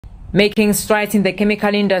Making strides in the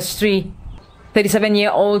chemical industry.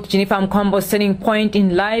 37-year-old Jennifer Mkombo's turning point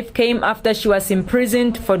in life came after she was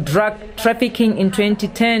imprisoned for drug trafficking in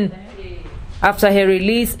 2010. After her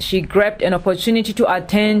release, she grabbed an opportunity to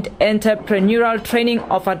attend entrepreneurial training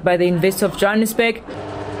offered by the University of Johannesburg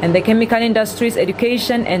and the Chemical Industries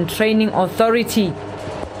Education and Training Authority.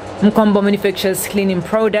 Mkombo manufactures cleaning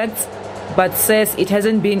products, but says it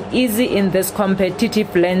hasn't been easy in this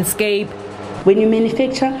competitive landscape. When you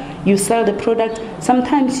manufacture, you sell the product.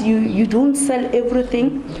 Sometimes you don't sell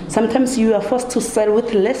everything. Sometimes you are forced to sell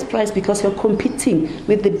with less price because you're competing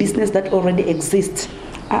with the business that already exists.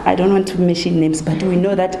 I don't want to mention names, but we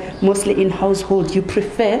know that mostly in household, you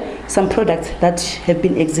prefer some products that have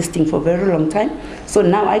been existing for a very long time. So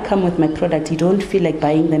now I come with my product, you don't feel like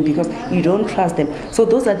buying them because you don't trust them. So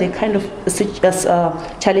those are the kind of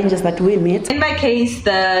challenges that we meet. In my case,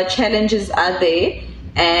 the challenges are there.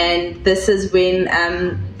 And this is when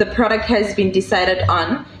the product has been decided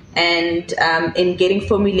on, and in getting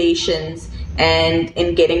formulations and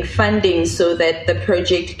in getting funding so that the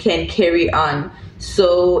project can carry on.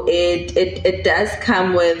 So it does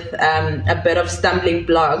come with a bit of stumbling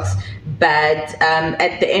blocks, but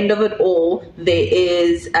at the end of it all, there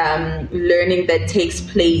is learning that takes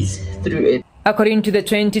place through it. According to the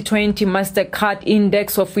 2020 Mastercard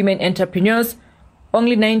Index of Women Entrepreneurs,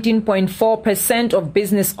 only 19.4% of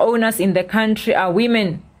business owners in the country are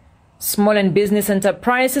women. Small and business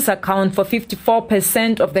enterprises account for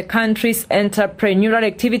 54% of the country's entrepreneurial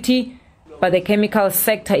activity, but the chemical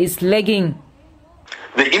sector is lagging.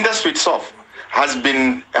 The industry itself has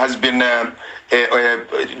been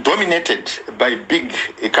dominated by big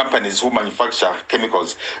companies who manufacture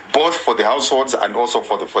chemicals, both for the households and also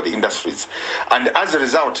for the industries. And as a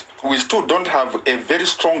result, we still don't have a very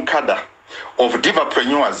strong cadre of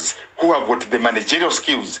divapreneurs who have got the managerial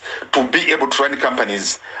skills to be able to run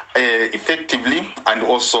companies effectively and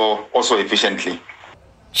also efficiently.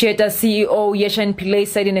 Cheta CEO Yeshan Pillay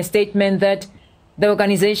said in a statement that the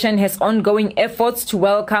organization has ongoing efforts to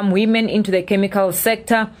welcome women into the chemical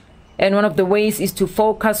sector, and one of the ways is to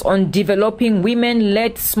focus on developing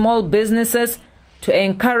women-led small businesses to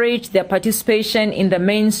encourage their participation in the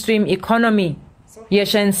mainstream economy.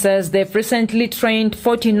 Yeshan says they've recently trained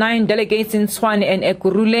 49 delegates in Tshwane and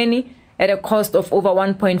Ekurhuleni at a cost of over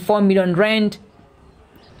 1.4 million rand.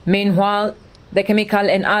 Meanwhile, the Chemical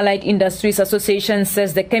and Allied Industries Association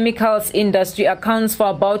says the chemicals industry accounts for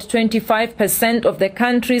about 25% of the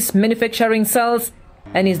country's manufacturing sales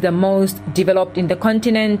and is the most developed in the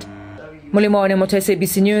continent. Mulimone Moto,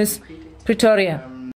 SABC News, Pretoria.